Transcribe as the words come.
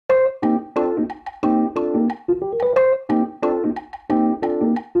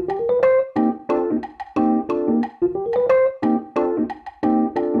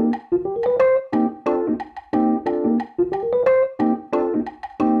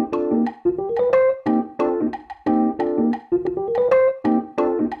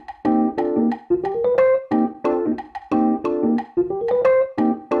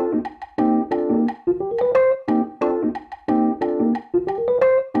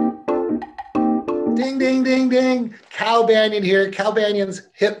Ding, ding, ding, ding. Cal Banyan here. Cal Banyan's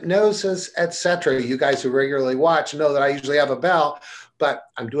Hypnosis, etc. You guys who regularly watch know that I usually have a bell, but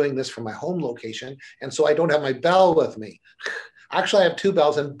I'm doing this from my home location, and so I don't have my bell with me. Actually, I have two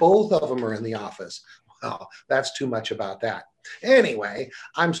bells, and both of them are in the office. Well, that's too much about that. Anyway,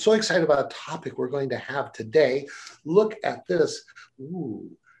 I'm so excited about a topic we're going to have today. Look at this. Ooh,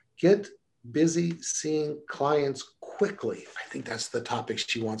 get busy seeing clients quickly. I think that's the topic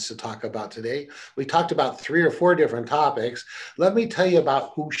she wants to talk about today. We talked about 3 or 4 different topics. Let me tell you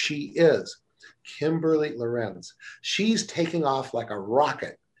about who she is. Kimberly Lorenz. She's taking off like a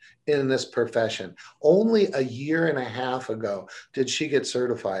rocket in this profession. Only a year and a half ago did she get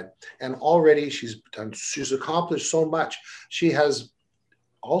certified, and already she's accomplished so much. She has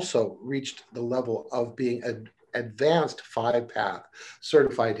also reached the level of being an advanced 5-path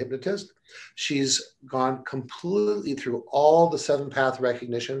certified hypnotist. She's gone completely through all the 7-path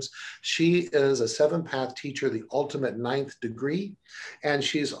recognitions. She is a 7-path teacher, the ultimate 9th degree, and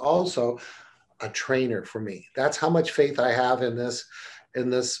she's also a trainer for me. That's how much faith I have in this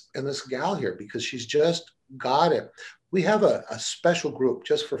gal here, because she's just got it. We have a special group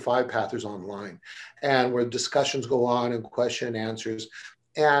just for 5-pathers online, and where discussions go on and question and answers.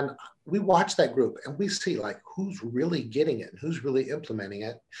 And we watch that group and we see like who's really getting it and who's really implementing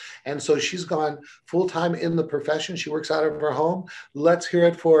it. And so she's gone full-time in the profession. She works out of her home. Let's hear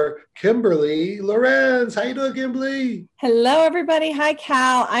it for Kimberly Lorenz. How you doing, Kimberly? Hello, everybody. Hi,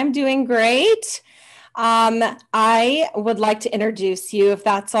 Cal. I'm doing great. I would like to introduce you, if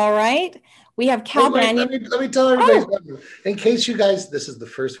that's all right. We have Cal Banyan. Let me tell everybody something. In case you guys, this is the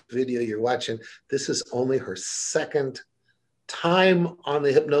first video you're watching, this is only her second time on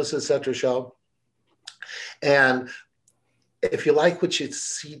the Hypnosis, etc. show. And if you like what you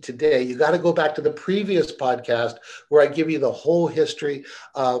see today, you got to go back to the previous podcast where I give you the whole history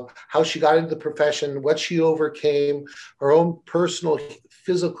of how she got into the profession, what she overcame, her own personal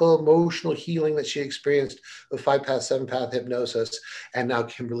physical, emotional healing that she experienced with 5-path, 7-path hypnosis. And now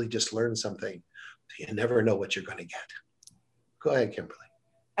Kimberly just learned something. You never know what you're going to get. Go ahead, Kimberly.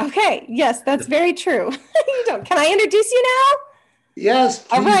 Okay. Yes, that's very true. You don't. Can I introduce you now? Yes.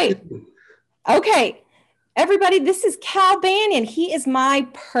 All right. Okay. Everybody, this is Cal Banyan. He is my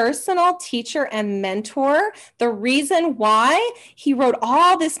personal teacher and mentor. The reason why he wrote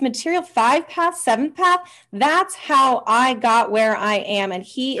all this material, 5-path, 7-path, that's how I got where I am. And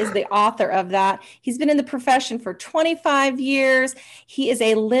he is the author of that. He's been in the profession for 25 years. He is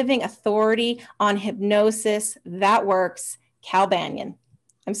a living authority on hypnosis that works. Cal Banyan.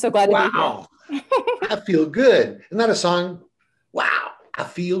 I'm so glad to be here. Wow. I feel good. Isn't that a song? Wow. I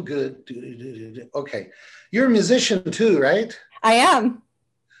feel good. Okay. You're a musician too, right? I am.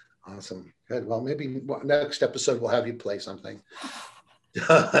 Awesome. Good. Well, maybe next episode we'll have you play something.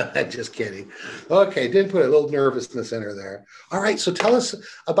 Just kidding. Okay. Did put a little nervousness in her there. All right. So tell us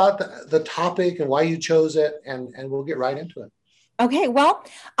about the topic and why you chose it, and we'll get right into it. Okay. Well,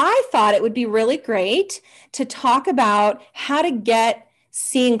 I thought it would be really great to talk about how to get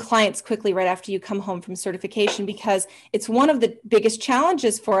seeing clients quickly right after you come home from certification, because it's one of the biggest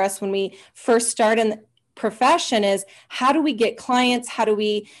challenges for us when we first start in the profession is how do we get clients? How do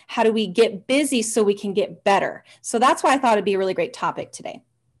we get busy so we can get better? So that's why I thought it'd be a really great topic today.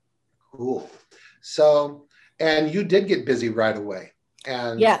 Cool. So, and you did get busy right away.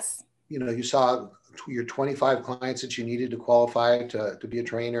 And yes, you saw your 25 clients that you needed to qualify to be a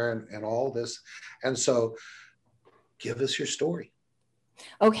trainer and all this. And so give us your story.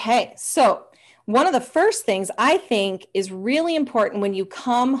 Okay, so one of the first things I think is really important when you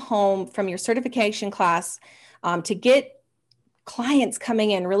come home from your certification class to get clients coming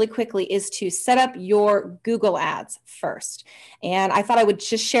in really quickly is to set up your Google ads first. And I thought I would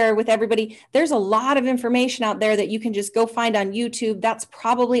just share with everybody, there's a lot of information out there that you can just go find on YouTube. That's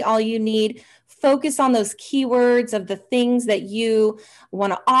probably all you need. Focus on those keywords of the things that you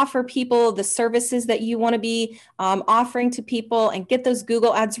want to offer people, the services that you want to be offering to people, and get those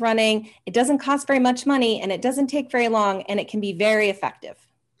Google ads running. It doesn't cost very much money, and it doesn't take very long, and it can be very effective.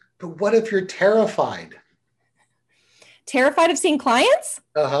 But what if you're terrified? Terrified of seeing clients?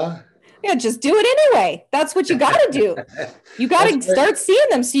 Uh-huh. Yeah, just do it anyway. That's what you got to do. You got to start seeing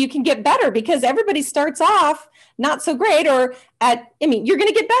them so you can get better, because everybody starts off not so great, you're going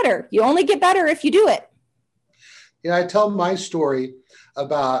to get better. You only get better if you do it. Yeah, I tell my story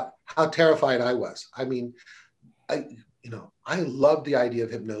about how terrified I was. I mean, I love the idea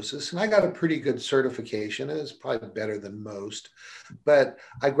of hypnosis, and I got a pretty good certification, and it's probably better than most, but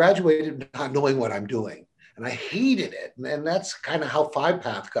I graduated not knowing what I'm doing. And I hated it. And that's kind of how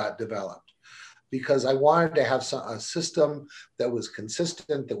 5-path got developed. because I wanted to have a system that was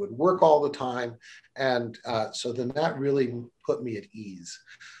consistent, that would work all the time. And so then that really put me at ease.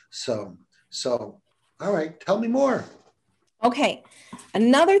 So, all right, tell me more. Okay.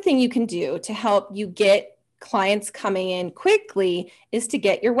 Another thing you can do to help you get clients coming in quickly is to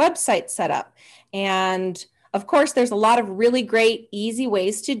get your website set up. And of course, there's a lot of really great, easy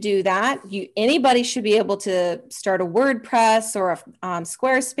ways to do that. Anybody should be able to start a WordPress or a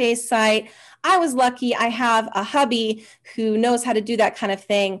Squarespace site. I was lucky. I have a hubby who knows how to do that kind of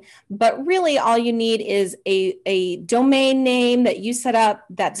thing. But really, all you need is a domain name that you set up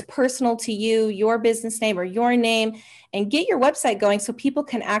that's personal to you, your business name or your name, and get your website going so people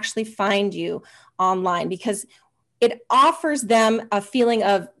can actually find you online, because it offers them a feeling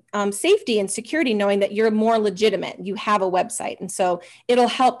of safety and security, knowing that you're more legitimate. You have a website. And so it'll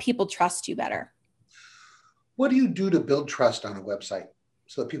help people trust you better. What do you do to build trust on a website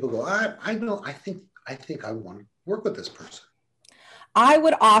so that people go, I know, I think I want to work with this person? I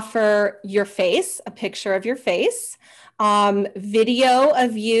would offer your face, a picture of your face, video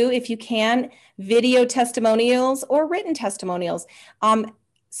of you, if you can, video testimonials or written testimonials.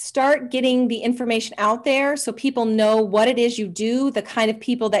 Start getting the information out there so people know what it is you do, the kind of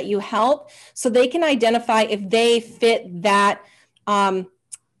people that you help, so they can identify if they fit that,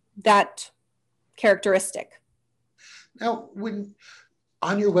 that characteristic. Now,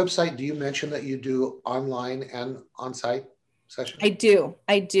 on your website, do you mention that you do online and on-site sessions? I do.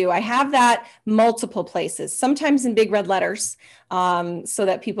 I have that multiple places, sometimes in big red letters, so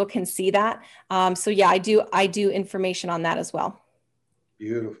that people can see that. So yeah, I do information on that as well.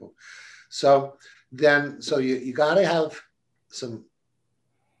 Beautiful. So you got to have some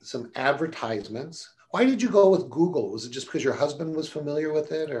advertisements. Why did you go with Google? Was it just because your husband was familiar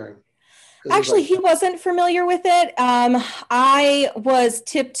with it, or? Actually, he wasn't familiar with it. I was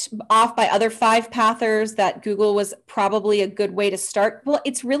tipped off by other 5-pathers that Google was probably a good way to start. Well,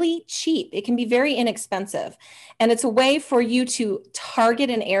 it's really cheap. It can be very inexpensive. And it's a way for you to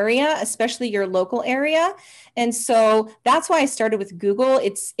target an area, especially your local area. And so that's why I started with Google.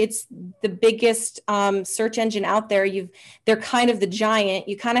 It's the biggest search engine out there. They're kind of the giant.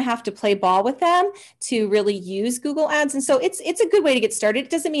 You kind of have to play ball with them to really use Google Ads. And so it's a good way to get started. It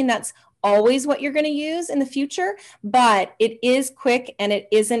doesn't mean that's always what you're going to use in the future, but it is quick and it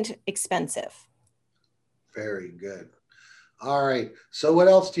isn't expensive. Very good. All right. So what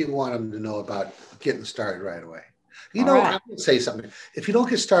else do you want them to know about getting started right away? You know, right. I would say something. If you don't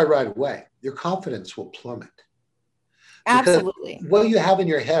get started right away, your confidence will plummet. Absolutely. Because what you have in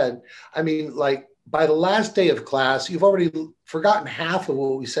your head, I mean, like by the last day of class, you've already forgotten half of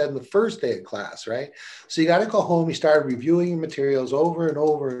what we said in the first day of class, right? So you got to go home. You start reviewing your materials over and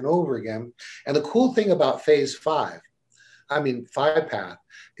over and over again. And the cool thing about phase 5 path,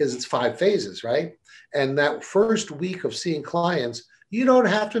 is it's 5 phases, right? And that first week of seeing clients, you don't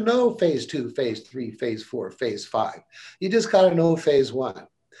have to know phase 2, phase 3, phase 4, phase 5. You just got to know phase 1.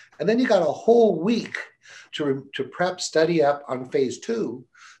 And then you got a whole week to prep, study up on phase 2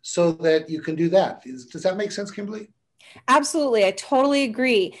 so that you can do that. Does that make sense, Kimberly? Absolutely. I totally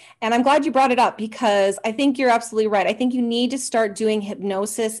agree. And I'm glad you brought it up because I think you're absolutely right. I think you need to start doing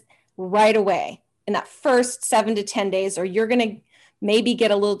hypnosis right away in that first 7 to 10 days, or you're going to maybe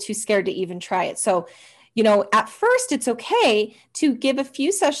get a little too scared to even try it. So, you know, at first it's okay to give a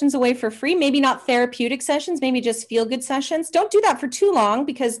few sessions away for free, maybe not therapeutic sessions, maybe just feel good sessions. Don't do that for too long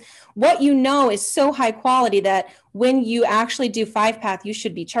because what you know is so high quality that when you actually do 5-path, you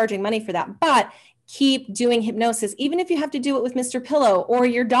should be charging money for that. But keep doing hypnosis, even if you have to do it with Mr. Pillow or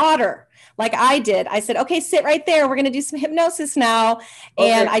your daughter, like I did. I said, okay, sit right there. We're going to do some hypnosis now.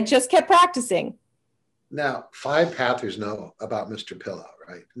 Okay. And I just kept practicing. Now, 5-pathers know about Mr. Pillow,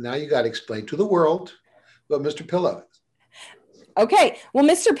 right? Now you got to explain to the world what Mr. Pillow is. Okay. Well,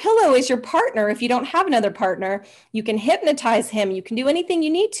 Mr. Pillow is your partner. If you don't have another partner, you can hypnotize him. You can do anything you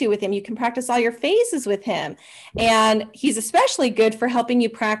need to with him. You can practice all your phases with him. And he's especially good for helping you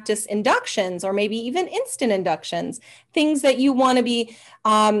practice inductions or maybe even instant inductions, things that you want to be,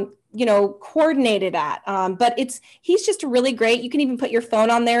 coordinated at. But he's just really great. You can even put your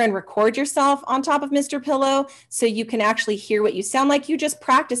phone on there and record yourself on top of Mr. Pillow so you can actually hear what you sound like. You're just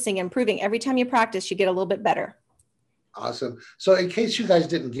practicing and improving. Every time you practice, you get a little bit better. Awesome. So in case you guys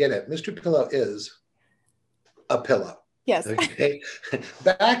didn't get it, Mr. Pillow is a pillow. Yes. Okay.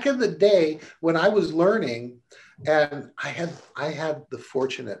 Back in the day when I was learning, and I had the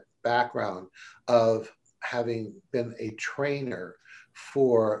fortunate background of having been a trainer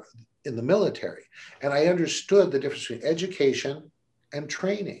in the military. And I understood the difference between education and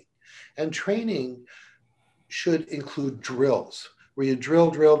training. And training should include drills where you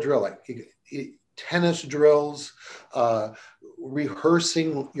drill. Like tennis drills,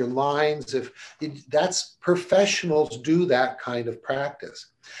 rehearsing your lines. That's professionals do that kind of practice.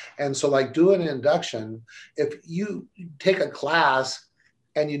 And so like do an induction, if you take a class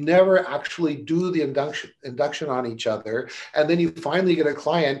and you never actually do the induction on each other, and then you finally get a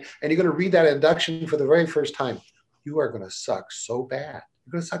client and you're going to read that induction for the very first time, you are going to suck so bad.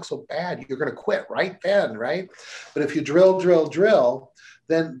 You're going to suck so bad. You're going to quit right then, right? But if you drill,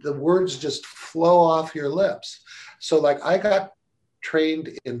 then the words just flow off your lips. So like I got trained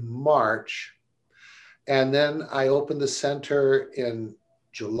in March, and then I opened the center in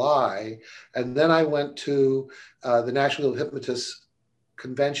July, and then I went to the National Hypnotist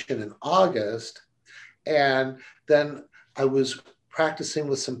Convention in August, and then I was practicing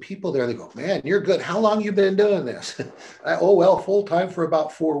with some people there. They go, man, you're good. How long you been doing this? Oh, well, full time for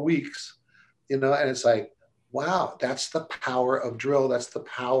about 4 weeks, and it's like, wow, that's the power of drill. That's the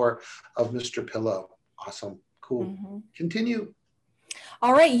power of Mr. Pillow. Awesome. Cool. Mm-hmm. Continue.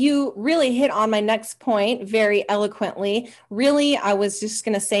 All right. You really hit on my next point very eloquently. Really, I was just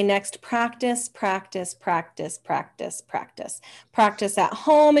going to say next, practice, practice, practice, practice, practice. Practice at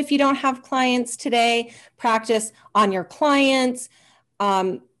home if you don't have clients today. Practice on your clients.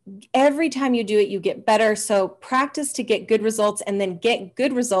 Every time you do it, you get better. So practice to get good results, and then get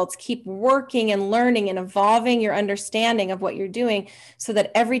good results. Keep working and learning and evolving your understanding of what you're doing so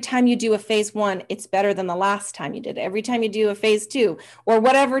that every time you do a phase 1, it's better than the last time you did it. Every time you do a phase 2 or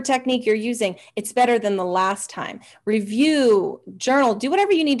whatever technique you're using, it's better than the last time. Review, journal, do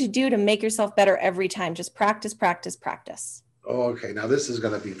whatever you need to do to make yourself better every time. Just practice, practice, practice. Oh, okay. Now this is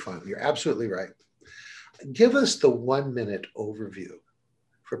going to be fun. You're absolutely right. Give us the 1-minute overview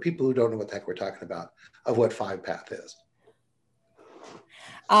for people who don't know what the heck we're talking about, of what 5-path is.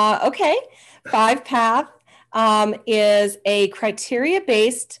 Okay. 5-path is a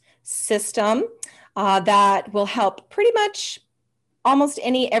criteria-based system that will help pretty much almost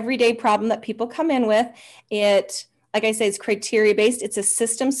any everyday problem that people come in with. It, like I say, it's criteria-based. It's a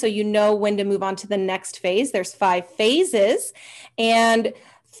system, so you know when to move on to the next phase. There's 5 phases. And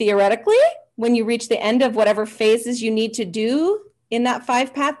theoretically, when you reach the end of whatever phases you need to do in that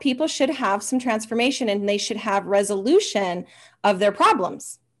 5-path, people should have some transformation and they should have resolution of their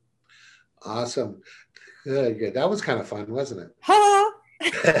problems. Awesome. Good. That was kind of fun, wasn't it? Hello.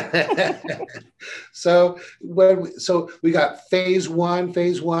 So we got phase one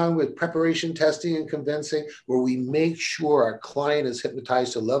with preparation, testing, and convincing, where we make sure our client is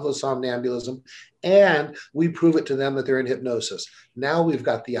hypnotized to a level of somnambulism, and we prove it to them that they're in hypnosis. Now we've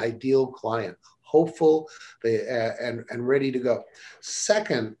got the ideal client, hopeful and ready to go.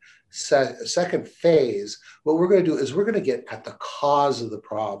 Second phase, what we're going to do is we're going to get at the cause of the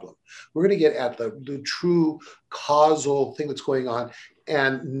problem. We're going to get at the true causal thing that's going on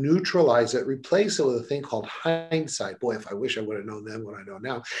and neutralize it, replace it with a thing called hindsight. Boy, if I wish I would have known then what I know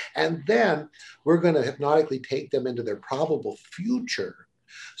now. And then we're going to hypnotically take them into their probable future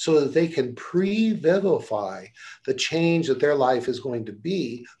so that they can pre-vivify the change that their life is going to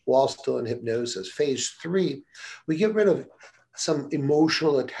be while still in hypnosis. Phase 3, we get rid of some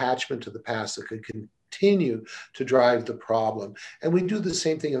emotional attachment to the past that could continue to drive the problem. And we do the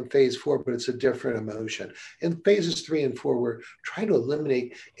same thing in phase 4, but it's a different emotion. In phases 3 and 4, we're trying to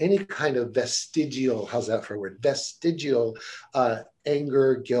eliminate any kind of vestigial, how's that for a word? Vestigial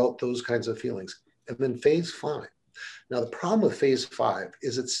anger, guilt, those kinds of feelings. And then phase 5. Now, the problem with phase 5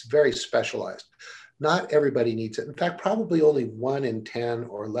 is it's very specialized. Not everybody needs it. In fact, probably only 1 in 10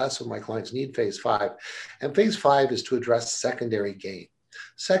 or less of my clients need phase 5. And phase 5 is to address secondary gain.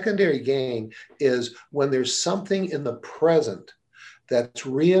 Secondary gain is when there's something in the present that's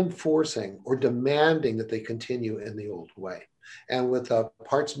reinforcing or demanding that they continue in the old way. And with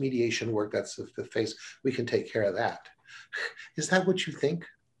parts mediation work, that's the 5th phase, we can take care of that. Is that what you think?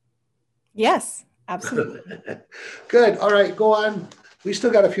 Yes, absolutely. Good. All right, go on. We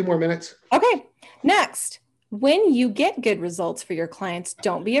still got a few more minutes. Okay. Next, when you get good results for your clients,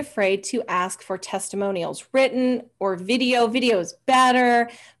 don't be afraid to ask for testimonials, written or video. Video is better.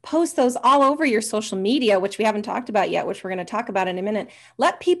 Post those all over your social media, which we haven't talked about yet, which we're going to talk about in a minute.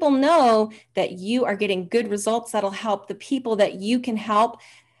 Let people know that you are getting good results that'll help the people that you can help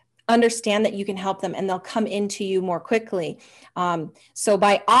understand that you can help them, and they'll come into you more quickly. So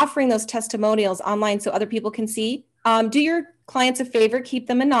by offering those testimonials online so other people can see, do your clients a favor, keep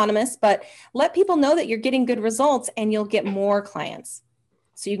them anonymous, but let people know that you're getting good results and you'll get more clients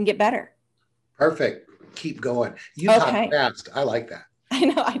so you can get better. Perfect. Keep going. You talk fast. I like that. I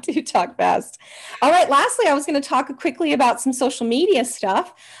know I do talk fast. All right. Lastly, I was going to talk quickly about some social media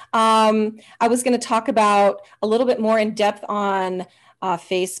stuff. I was going to talk about a little bit more in depth on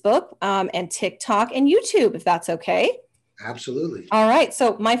Facebook, and TikTok and YouTube, if that's okay. Absolutely. All right.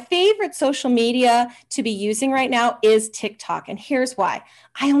 So my favorite social media to be using right now is TikTok. And here's why.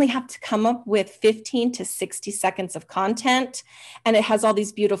 I only have to come up with 15 to 60 seconds of content. And it has all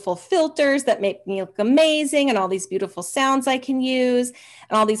these beautiful filters that make me look amazing, and all these beautiful sounds I can use,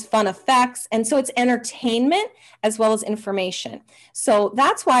 and all these fun effects. And so it's entertainment as well as information. So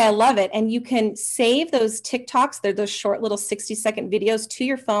that's why I love it. And you can save those TikToks. They're those short little 60-second videos to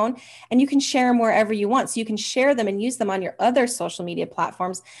your phone, and you can share them wherever you want. So you can share them and use them on your other social media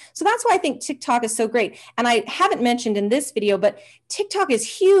platforms. So that's why I think TikTok is so great. And I haven't mentioned in this video, but TikTok is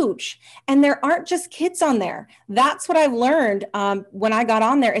huge, and there aren't just kids on there. That's what I've learned when I got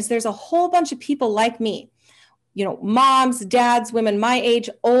on there, is there's a whole bunch of people like me, you know, moms, dads, women my age,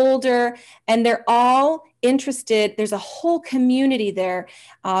 older, and they're all interested. There's a whole community there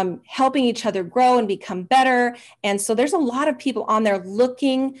helping each other grow and become better. And so there's a lot of people on there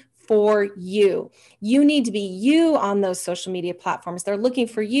looking for you. You need to be you on those social media platforms. They're looking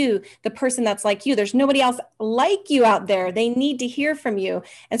for you, the person that's like you. There's nobody else like you out there. They need to hear from you.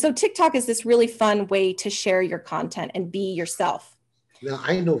 And so TikTok is this really fun way to share your content and be yourself. Now,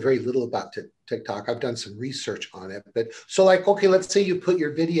 I know very little about TikTok. I've done some research on it, but so like, okay, let's say you put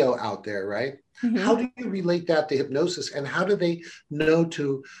your video out there, right? Mm-hmm. How do you relate that to hypnosis, and how do they know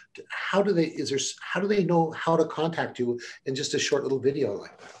how do they know how to contact you in just a short little video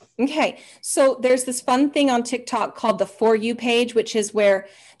like that? Okay, so there's this fun thing on TikTok called the For You page, which is where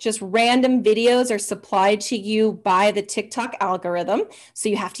just random videos are supplied to you by the TikTok algorithm. So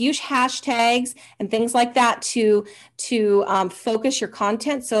you have to use hashtags and things like that to focus your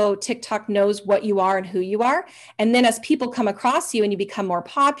content, so TikTok knows what you are and who you are. And then as people come across you and you become more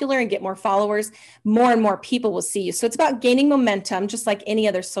popular and get more followers, more and more people will see you. So it's about gaining momentum, just like any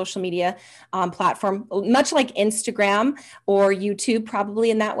other social media platform, much like Instagram or YouTube,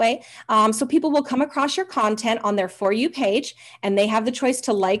 probably in that way. So people will come across your content on their For You page, and they have the choice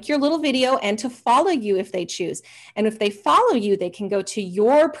to like your little video and to follow you if they choose. And if they follow you, they can go to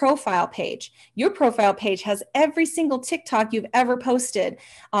your profile page. Your profile page has every single TikTok you've ever posted,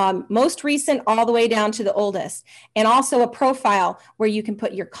 most recent all the way down to the oldest. And also a profile where you can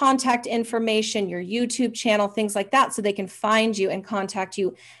put your contact information, your YouTube channel, things like that, so they can find you and contact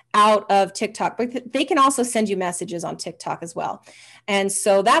you out of TikTok. But they can also send you messages on TikTok as well. And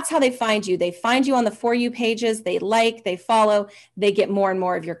so that's how they find you. They find you on the For You pages. They like, they follow, they get more and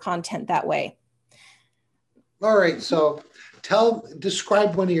more of your content that way. All right. So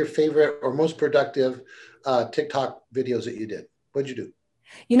describe one of your favorite or most productive TikTok videos that you did. What'd you do?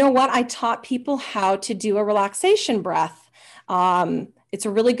 You know what? I taught people how to do a relaxation breath. It's a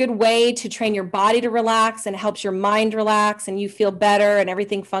really good way to train your body to relax, and it helps your mind relax, and you feel better and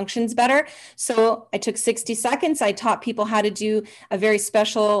everything functions better. So I took 60 seconds. I taught people how to do a very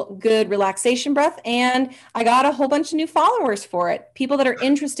special, good relaxation breath, and I got a whole bunch of new followers for it. People that are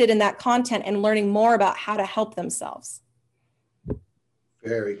interested in that content and learning more about how to help themselves.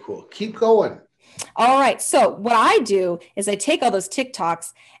 Very cool. Keep going. All right. So what I do is I take all those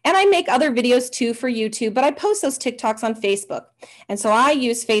TikToks and I make other videos too for YouTube, but I post those TikToks on Facebook. And so I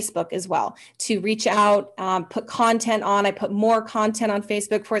use Facebook as well to reach out, put content on. I put more content on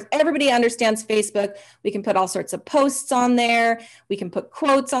Facebook. Of course, everybody understands Facebook. We can put all sorts of posts on there. We can put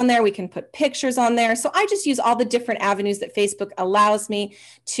quotes on there. We can put pictures on there. So I just use all the different avenues that Facebook allows me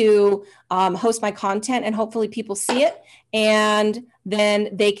to host my content, and hopefully people see it. And then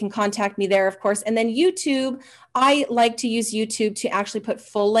they can contact me there, of course. And then YouTube, I like to use YouTube to actually put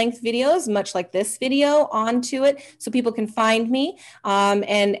full-length videos, much like this video, onto it so people can find me.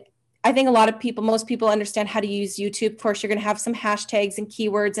 And I think most people understand how to use YouTube. Of course, you're going to have some hashtags and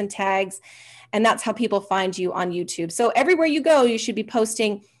keywords and tags, and that's how people find you on YouTube. So everywhere you go, you should be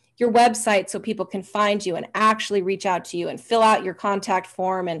posting your website so people can find you and actually reach out to you and fill out your contact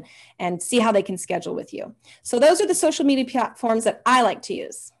form and see how they can schedule with you. So those are the social media platforms that I like to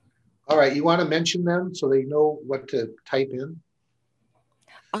use. All right. You want to mention them so they know what to type in?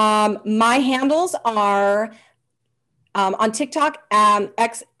 My handles are on TikTok at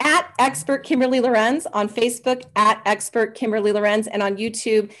Expert Kimberly Lorenz, on Facebook at Expert Kimberly Lorenz, and on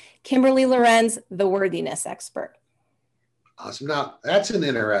YouTube, Kimberly Lorenz, the Worthiness Expert. Awesome. Now, that's an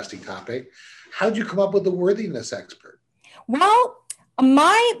interesting topic. How'd you come up with the worthiness expert? Well,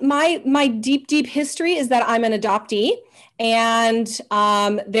 my deep history is that I'm an adoptee, and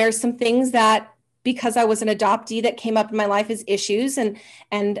there's some things that, because I was an adoptee, that came up in my life as issues, and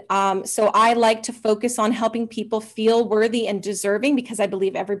so I like to focus on helping people feel worthy and deserving, because I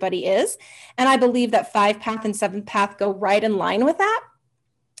believe everybody is, and I believe that 5 path and 7 path go right in line with that.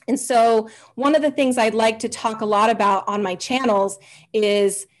 And so one of the things I'd like to talk a lot about on my channels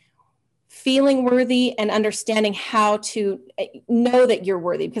is feeling worthy and understanding how to know that you're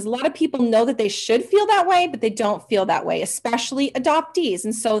worthy, because a lot of people know that they should feel that way, but they don't feel that way, especially adoptees.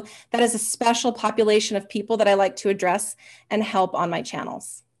 And so that is a special population of people that I like to address and help on my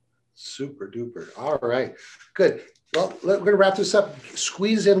channels. Super duper. All right, good. Well, we're going to wrap this up.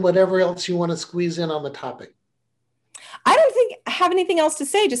 Squeeze in whatever else you want to squeeze in on the topic. I don't think I have anything else to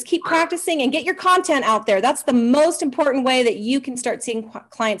say. Just keep practicing and get your content out there. That's the most important way that you can start seeing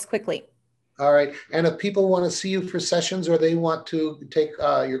clients quickly. All right. And if people want to see you for sessions, or they want to take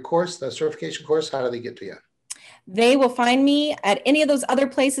your course, the certification course, how do they get to you? They will find me at any of those other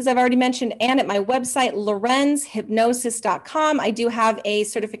places I've already mentioned, and at my website, lorenzhypnosis.com. I do have a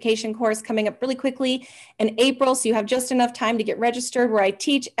certification course coming up really quickly in April, so you have just enough time to get registered, where I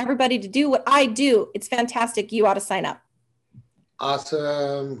teach everybody to do what I do. It's fantastic. You ought to sign up.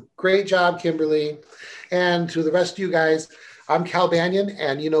 Awesome. Great job, Kimberly. And to the rest of you guys, I'm Cal Banyan,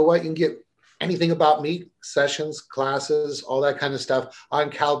 and you know what? You can get anything about me, sessions, classes, all that kind of stuff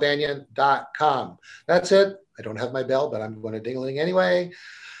on calbanyan.com. That's it. I don't have my bell, but I'm going to ding-a-ling anyway.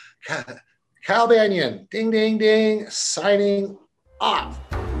 Cal Banyan, ding, ding, ding, signing off.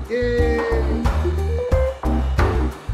 Yay!